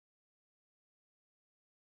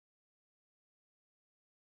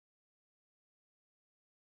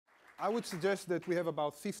I would suggest that we have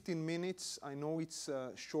about 15 minutes. I know it's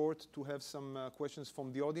short to have some questions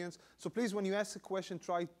from the audience. So please, when you ask a question,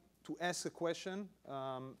 try to ask a question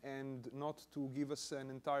and not to give us an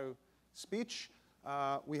entire speech.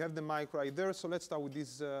 We have the mic right there, so let's start with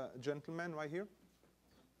this gentleman right here.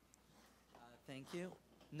 Thank you.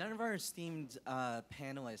 None of our esteemed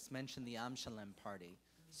panelists mentioned the Am Shalem party.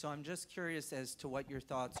 So I'm just curious as to what your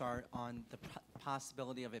thoughts are on the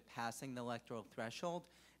possibility of it passing the electoral threshold,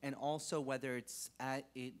 and also whether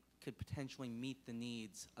it could potentially meet the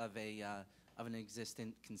needs of an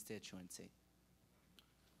existing constituency.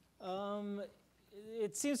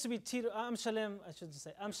 It seems to be Am Shalem, I should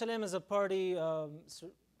say. Am Shalem is a party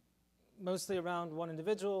mostly around one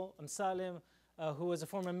individual, Amsalem, who was a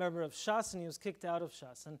former member of Shas, and he was kicked out of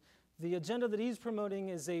Shas. And the agenda that he's promoting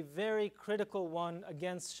is a very critical one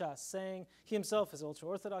against Shas, saying he himself is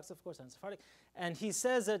ultra-Orthodox, of course, and Sephardic, and he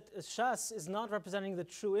says that Shas is not representing the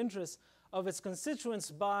true interests of its constituents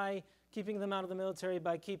by keeping them out of the military,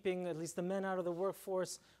 by keeping at least the men out of the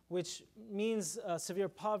workforce, which means severe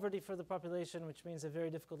poverty for the population, which means a very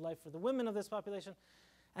difficult life for the women of this population.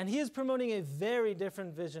 And he is promoting a very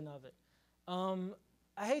different vision of it.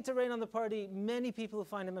 I hate to rain on the party. Many people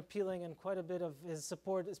find him appealing, and quite a bit of his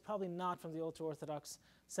support is probably not from the ultra-Orthodox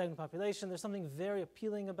segment population. There's something very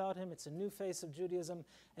appealing about him. It's a new face of Judaism,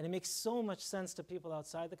 and it makes so much sense to people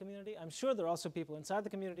outside the community. I'm sure there are also people inside the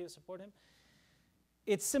community who support him.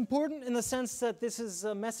 It's important in the sense that this is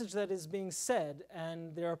a message that is being said,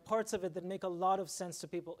 and there are parts of it that make a lot of sense to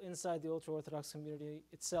people inside the ultra-Orthodox community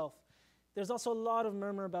itself. There's also a lot of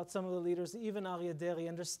murmur about some of the leaders, even Aryeh Deri,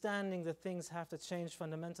 understanding that things have to change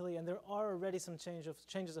fundamentally, and there are already some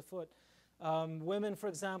changes afoot. Women, for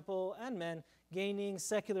example, and men, gaining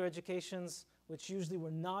secular educations, which usually were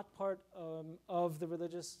not part of the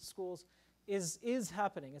religious schools, is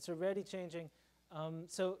happening. It's already changing.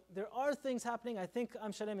 So there are things happening. I think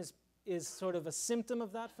Am Shalem is sort of a symptom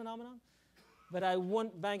of that phenomenon, but I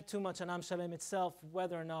won't bank too much on Am Shalem itself,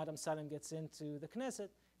 whether or not Am Shalem gets into the Knesset.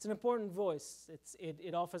 It's an important voice.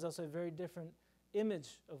 It offers us a very different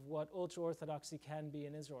image of what ultra-Orthodoxy can be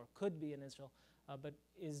in Israel, or could be in Israel, but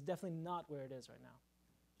is definitely not where it is right now.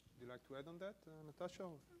 Would you like to add on that, Natasha?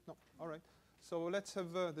 No, all right. So let's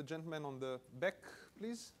have the gentleman on the back,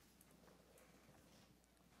 please.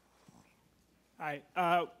 Hi,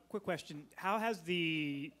 quick question. How has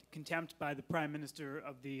the contempt by the Prime Minister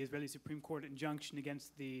of the Israeli Supreme Court injunction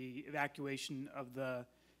against the evacuation of the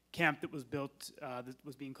camp that was built, that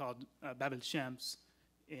was being called Bab el-Shams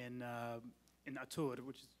in Atur,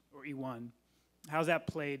 or E1, how's that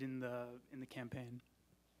played in the campaign?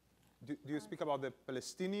 Do you speak about the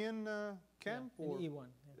Palestinian camp? Yeah, or? in E1.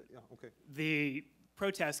 Yeah, okay. The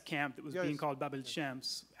protest camp that was being called Bab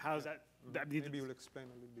el-Shams, how's that? Maybe you'll explain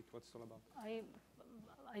a little bit what it's all about.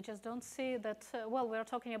 I just don't see that, well, we're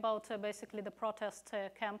talking about basically the protest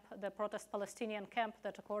camp, the protest Palestinian camp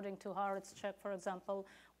that, according to Haaretz check, for example,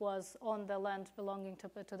 was on the land belonging to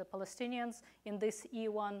the Palestinians in this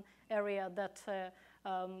E1 area that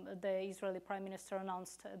the Israeli Prime Minister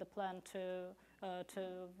announced the plan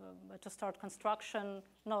to start construction,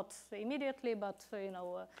 not immediately, but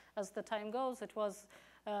as the time goes, it was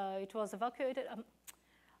evacuated.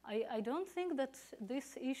 I don't think that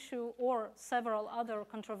this issue or several other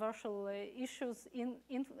controversial issues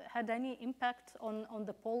had any impact on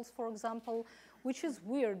the polls, for example, which is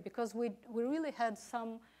weird because we really had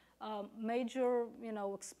some major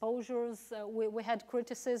exposures. We had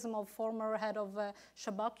criticism of former head of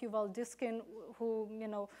Shabak Yuval Diskin, who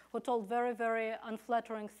told very, very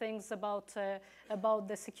unflattering things about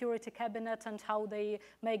the security cabinet and how they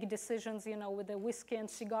make decisions with the whiskey and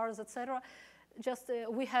cigars, etc.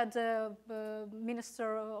 We had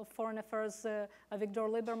Minister of Foreign Affairs Victor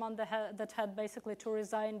Lieberman that had basically to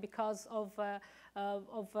resign because of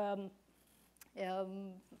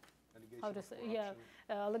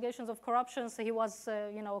allegations of corruption. So he was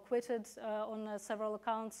acquitted on several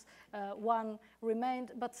accounts. One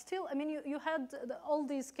remained, but still, I mean, you had all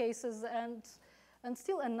these cases and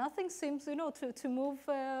still, nothing seems, to move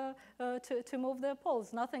the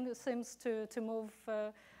polls. Nothing seems to move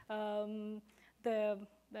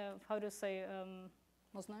how do you say,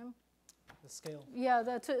 what's the name? The scale. Yeah,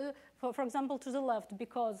 for example, to the left,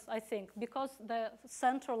 because the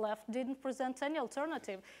center left didn't present any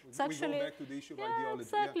alternative. It's actually, we go back to the issue of ideology.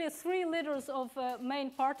 Exactly. Yeah. 3 leaders of main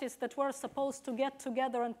parties that were supposed to get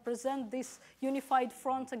together and present this unified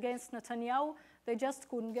front against Netanyahu, they just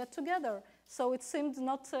couldn't get together. So it seemed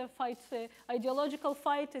not a fight, ideological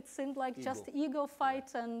fight. It seemed like just ego fight,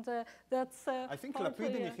 and that's. I think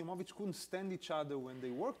Lapid and Yakhimovich couldn't stand each other when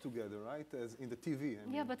they worked together, right? As in the TV. I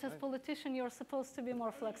mean, but as politician, you're supposed to be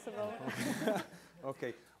more flexible.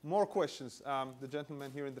 Okay, more questions. The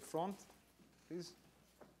gentleman here in the front, please.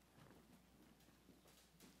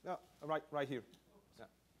 Yeah, right here. Yeah.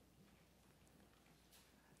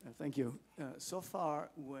 Thank you. So far,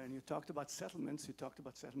 when you talked about settlements, you talked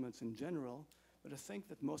about settlements in general, but I think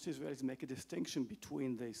that most Israelis make a distinction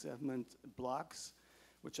between the settlement blocks,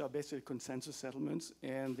 which are basically consensus settlements,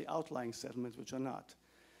 and the outlying settlements, which are not.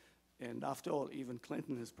 And after all, even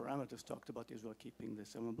Clinton, his parameters, talked about Israel keeping the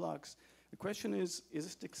settlement blocks. The question is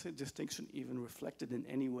this distinction even reflected in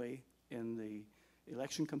any way in the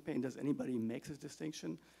election campaign? Does anybody make this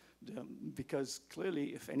distinction? Because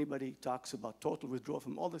clearly, if anybody talks about total withdrawal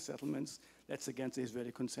from all the settlements, that's against the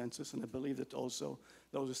Israeli consensus. And I believe that also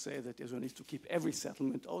those who say that Israel needs to keep every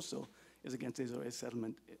settlement also is against the Israeli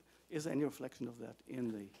settlement. Is there any reflection of that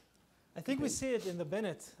in the I think we see it in the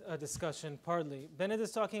Bennett discussion partly. Bennett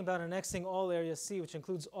is talking about annexing all Area C, which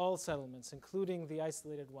includes all settlements, including the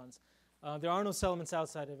isolated ones. There are no settlements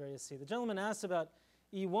outside of Area C. The gentleman asked about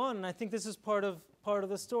E1, and I think this is part of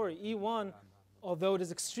the story. E1, although it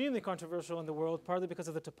is extremely controversial in the world, partly because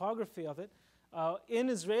of the topography of it, in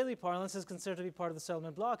Israeli parlance is considered to be part of the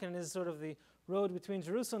settlement block, and it is sort of the road between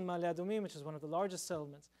Jerusalem and Ma'ale Adumim, which is one of the largest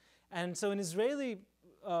settlements. And so in Israeli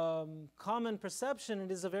common perception,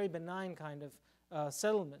 it is a very benign kind of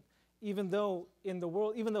settlement, even though in the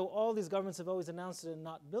world, even though all these governments have always announced it and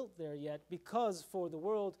not built there yet, because for the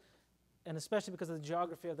world, and especially because of the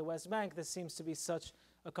geography of the West Bank, this seems to be such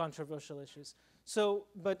a controversial issue. So,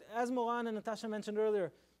 but as Moran and Natasha mentioned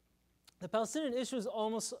earlier, the Palestinian issue is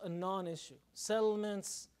almost a non-issue.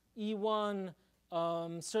 Settlements, E1,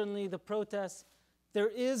 certainly the protests. There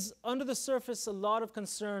is, under the surface, a lot of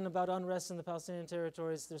concern about unrest in the Palestinian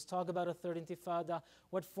territories. There's talk about a third intifada.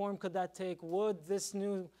 What form could that take? Would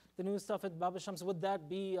the new stuff at Bab al-Shams, would that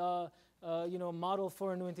be a model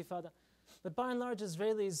for a new intifada? But by and large,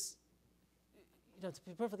 Israelis, to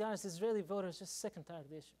be perfectly honest, Israeli voters are just sick and tired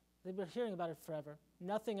of the issue. They've been hearing about it forever.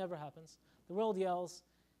 Nothing ever happens. The world yells.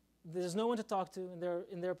 There's no one to talk to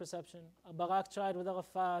in their perception. Barak tried with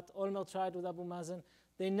Arafat. Olmert tried with Abu Mazen.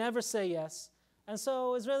 They never say yes. And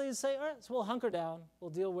so Israelis say, all right, so we'll hunker down. We'll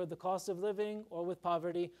deal with the cost of living, or with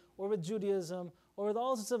poverty, or with Judaism, or with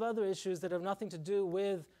all sorts of other issues that have nothing to do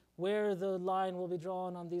with where the line will be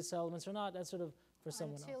drawn on these settlements or not. That's sort of for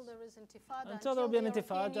someone else. Until there is intifada. Until there will be an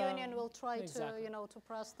intifada. The European Union will try to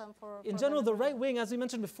press them for. In general, the right wing, as we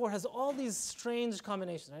mentioned before, has all these strange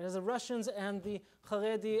combinations. Right? It has the Russians and the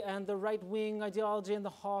Haredi and the right wing ideology and the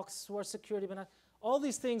Hawks who are security, but not. All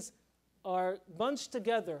these things are bunched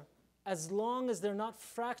together as long as they're not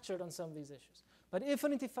fractured on some of these issues. But if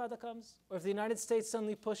an intifada comes, or if the United States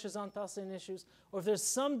suddenly pushes on Palestinian issues, or if there's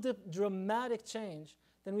some dramatic change,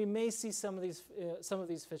 then we may see some of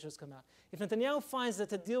these fissures come out. If Netanyahu finds that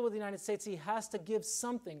to deal with the United States, he has to give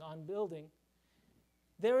something on building,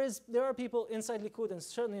 there are people inside Likud and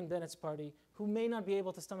certainly in Bennett's party who may not be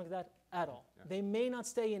able to stomach that at all. Yeah. They may not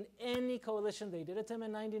stay in any coalition. They did it to him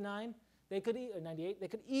in 99. They could, 98, they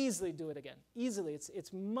could easily do it again. Easily.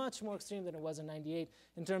 It's much more extreme than it was in 98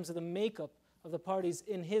 in terms of the makeup of the parties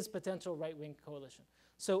in his potential right-wing coalition.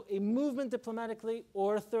 So a movement diplomatically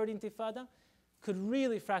or a third intifada could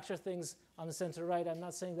really fracture things on the center-right. I'm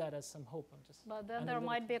not saying that as some hope. But then there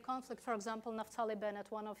might be a conflict. For example, Naftali Bennett,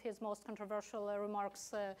 one of his most controversial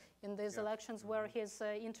remarks in these elections were his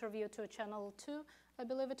interview to Channel 2, I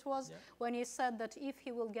believe it was, when he said that if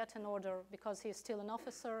he will get an order, because he's still an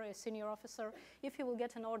officer, a senior officer, if he will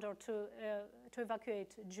get an order to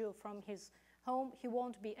evacuate a Jew from his home, he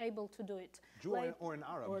won't be able to do it. Jew or an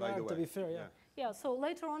Arab, or by the way. To be fair, Yeah, so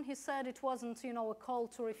later on he said it wasn't, a call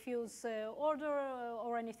to refuse order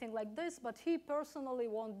or anything like this, but he personally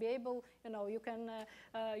won't be able, you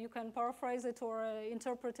can paraphrase it or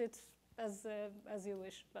interpret it as you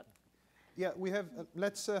wish. But yeah, we have,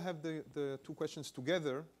 let's have the two questions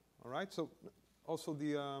together, all right? So also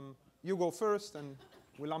you go first and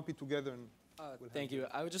we'll lump it together. And thank you.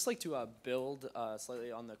 I would just like to build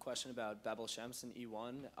slightly on the question about Bab al-Shams and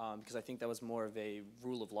E1, because I think that was more of a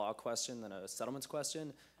rule of law question than a settlements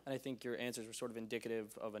question. And I think your answers were sort of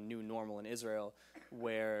indicative of a new normal in Israel,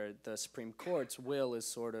 where the Supreme Court's will is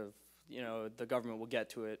sort of, the government will get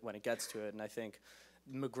to it when it gets to it. And I think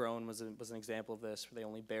Magron was an example of this, where they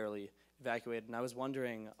only barely evacuated. And I was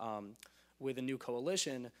wondering, with a new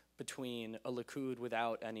coalition between a Likud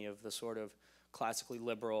without any of the sort of classically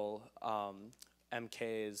liberal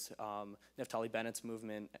MKs, Naftali Bennett's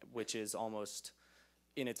movement, which is almost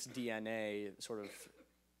in its DNA sort of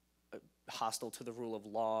hostile to the rule of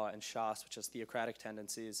law and Shas, which has theocratic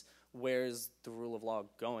tendencies. Where's the rule of law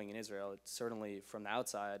going in Israel? It certainly, from the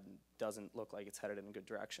outside, doesn't look like it's headed in a good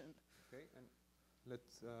direction. Okay, and let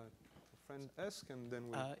a friend ask, and then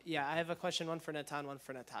we'll... Yeah, I have a question, one for Natan, one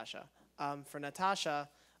for Natasha. For Natasha,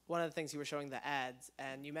 one of the things you were showing the ads,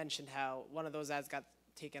 and you mentioned how one of those ads got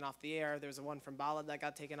taken off the air. There's one from Ballot that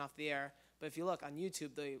got taken off the air. But if you look on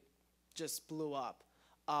YouTube, they just blew up.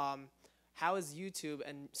 How has YouTube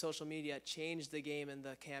and social media changed the game in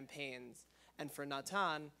the campaigns? And for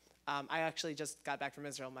Natan, I actually just got back from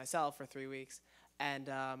Israel myself for 3 weeks. And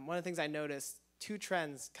one of the things I noticed, two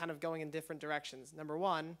trends kind of going in different directions. Number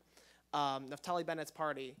one, Naftali Bennett's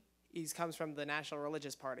party, he comes from the National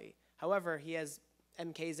Religious Party. However, he has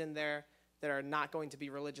MKs in there that are not going to be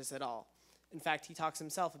religious at all. In fact, he talks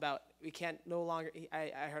himself about we can't no longer,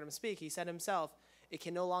 I heard him speak, he said himself, it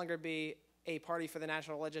can no longer be a party for the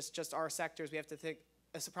national religious, just our sectors. We have to think,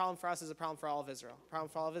 it's a problem for us is a problem for all of Israel. A problem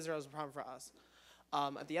for all of Israel is a problem for us.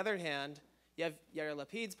 On the other hand, you have Yair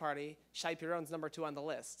Lapid's party, Shai Piron's number 2 on the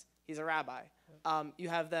list. He's a rabbi. You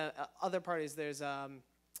have the other parties, there's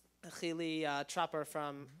Chili Trapper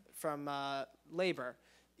from Labor.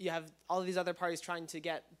 You have all of these other parties trying to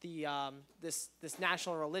get the this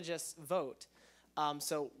national religious vote.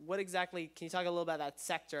 So what exactly, can you talk a little about that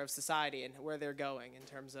sector of society and where they're going in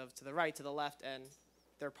terms of to the right, to the left, and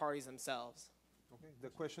their parties themselves? Okay, the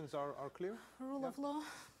questions are clear? Rule of law.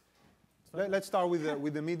 Let's start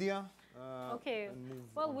with the media. Okay. And move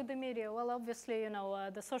Well, on. with the media, well, obviously,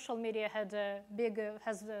 the social media had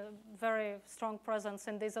has a very strong presence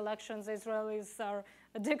in these elections. Israelis are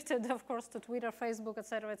addicted, of course, to Twitter, Facebook,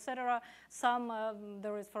 etc., etc. Some,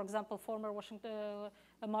 there is, for example, former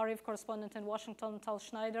Mariv correspondent in Washington, Tal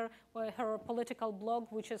Schneider, where her political blog,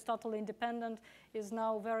 which is totally independent, is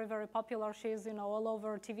now very, very popular. She's, all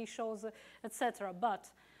over TV shows, etc.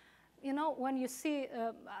 But when you see,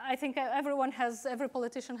 I think every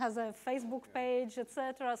politician has a Facebook page,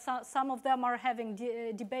 etc. Some of them are having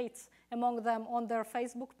debates among them on their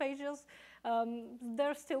Facebook pages.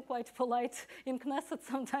 They're still quite polite. In Knesset,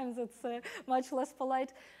 sometimes it's much less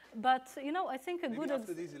polite. But, I think Maybe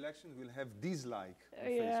after these elections, we'll have dislike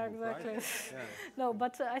on yeah, Facebook, exactly. right? Yeah. No,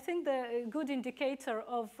 but I think the good indicator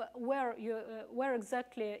of where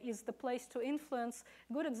exactly is the place to influence,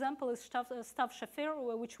 good example is Stav Shafir,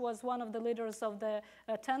 which was one of the leaders of the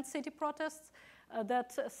tent city protests,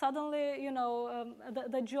 that suddenly,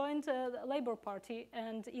 they joined the Labour Party,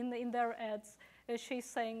 and in their ads, she's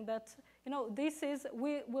saying that,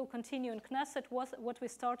 we will continue in Knesset what we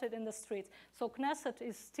started in the streets. So Knesset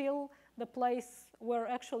is still the place where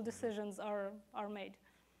actual decisions are made.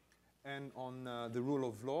 And on the rule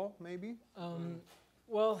of law, maybe?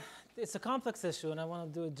 Well, it's a complex issue, and I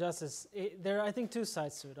want to do it justice. There are, I think, two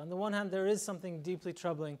sides to it. On the one hand, there is something deeply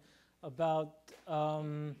troubling about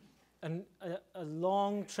a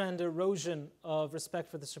long trend erosion of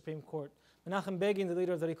respect for the Supreme Court. Menachem Begin, the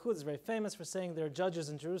leader of the Likud, is very famous for saying there are judges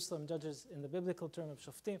in Jerusalem, judges in the biblical term of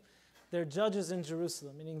shoftim. They're judges in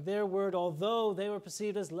Jerusalem, meaning their word, although they were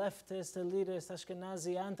perceived as leftist, elitist,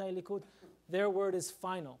 Ashkenazi, anti-Likud, their word is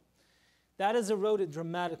final. That has eroded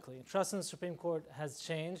dramatically. Trust in the Supreme Court has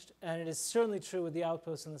changed, and it is certainly true with the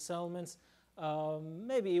outposts and the settlements.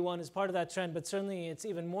 Maybe E1 is part of that trend, but certainly it's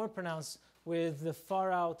even more pronounced with the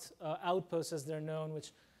far-out outposts, as they're known,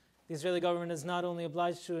 which the Israeli government is not only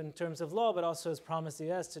obliged to in terms of law, but also has promised the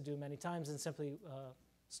U.S. to do many times and simply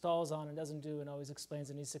stalls on and doesn't do and always explains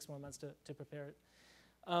it needs 6 more months to prepare it.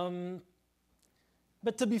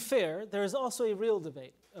 But to be fair, there is also a real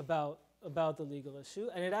debate about the legal issue,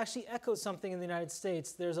 and it actually echoes something in the United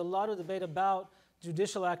States. There's a lot of debate about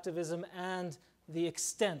judicial activism and the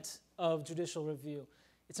extent of judicial review.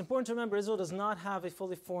 It's important to remember Israel does not have a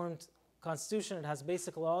fully formed constitution. It has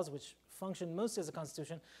basic laws which function mostly as a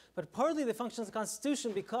constitution, but partly they function as a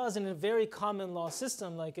constitution because in a very common law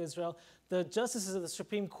system like Israel, the justices of the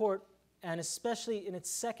Supreme Court, and especially in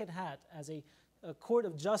its second hat as a court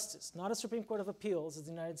of justice, not a Supreme Court of Appeals as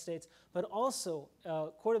the United States, but also a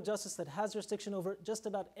court of justice that has jurisdiction over just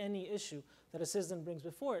about any issue that a citizen brings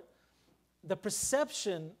before it. The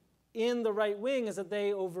perception in the right wing is that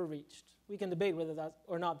they overreached. We can debate whether that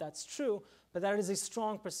or not that's true, but that is a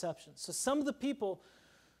strong perception. So some of the people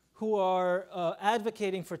who are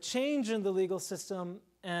advocating for change in the legal system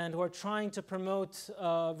and who are trying to promote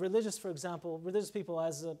religious people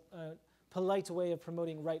as a polite way of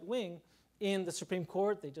promoting right wing in the Supreme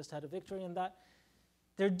Court, they just had a victory in that,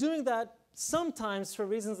 they're doing that sometimes for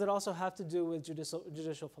reasons that also have to do with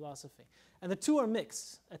judicial philosophy. And the two are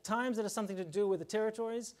mixed. At times it has something to do with the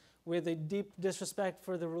territories, with a deep disrespect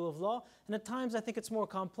for the rule of law, and at times I think it's more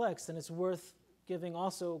complex, and it's worth giving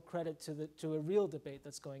also credit to a real debate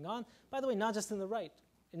that's going on. By the way, not just in the right,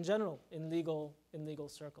 in general, in legal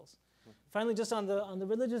circles. Finally, just on the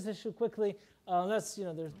religious issue quickly, there's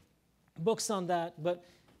books on that, but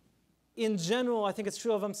in general, I think it's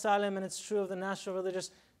true of Amsalem and it's true of the national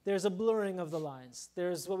religious. There's a blurring of the lines.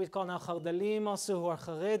 There's what we call now Chardalim also, who are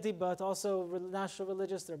Haredi, but also national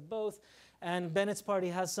religious. They're both. And Bennett's party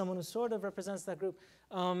has someone who sort of represents that group.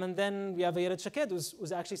 And then we have Ayelet Shaked,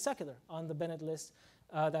 who's actually secular on the Bennett list.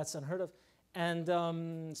 That's unheard of. And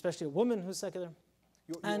especially a woman who's secular.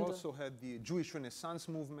 You also had the Jewish Renaissance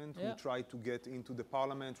movement who tried to get into the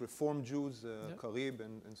parliament, reform Jews, Karib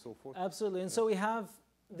and so forth. Absolutely. And so we have,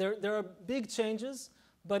 there are big changes,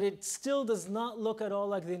 but it still does not look at all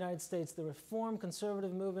like the United States. The reform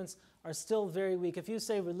conservative movements are still very weak. If you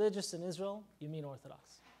say religious in Israel, you mean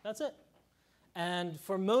Orthodox. That's it. And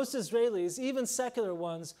for most Israelis, even secular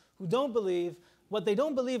ones who don't believe, what they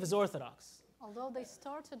don't believe is Orthodox. Although they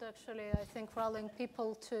started actually, I think, rallying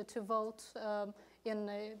people to vote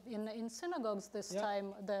in synagogues this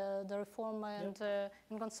time, the reform and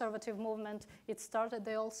in conservative movement, it started.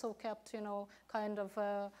 They also kept, kind of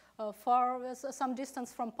some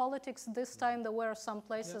distance from politics. This time there were some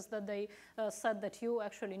places that they said that you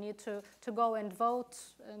actually need to go and vote,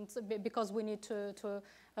 and because we need to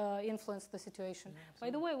influence the situation. By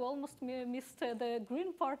the way, we almost missed the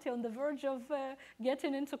Green Party on the verge of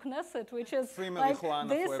getting into Knesset, which is like,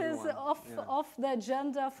 this is off the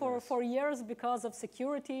agenda for years because of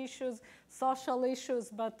security issues, social issues,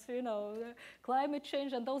 but climate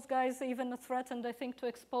change, and those guys even threatened, I think, to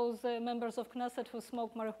expose members of Knesset who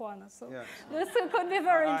smoke marijuana. So this could be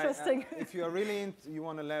very interesting. If you are really you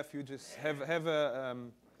want to laugh, you just have a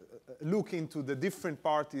look into the different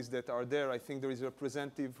parties that are there. I think there is a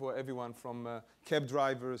representative for everyone from cab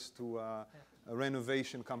drivers to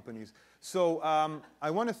renovation companies. So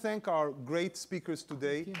I want to thank our great speakers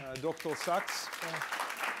today, Dr. Sachs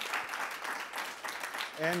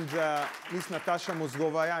and Ms. Natasha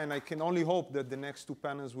Mozgovaya, and I can only hope that the next two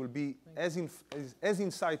panels will be as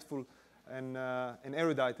insightful and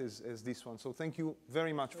erudite as this one. So thank you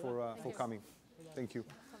very much for coming. Thank you.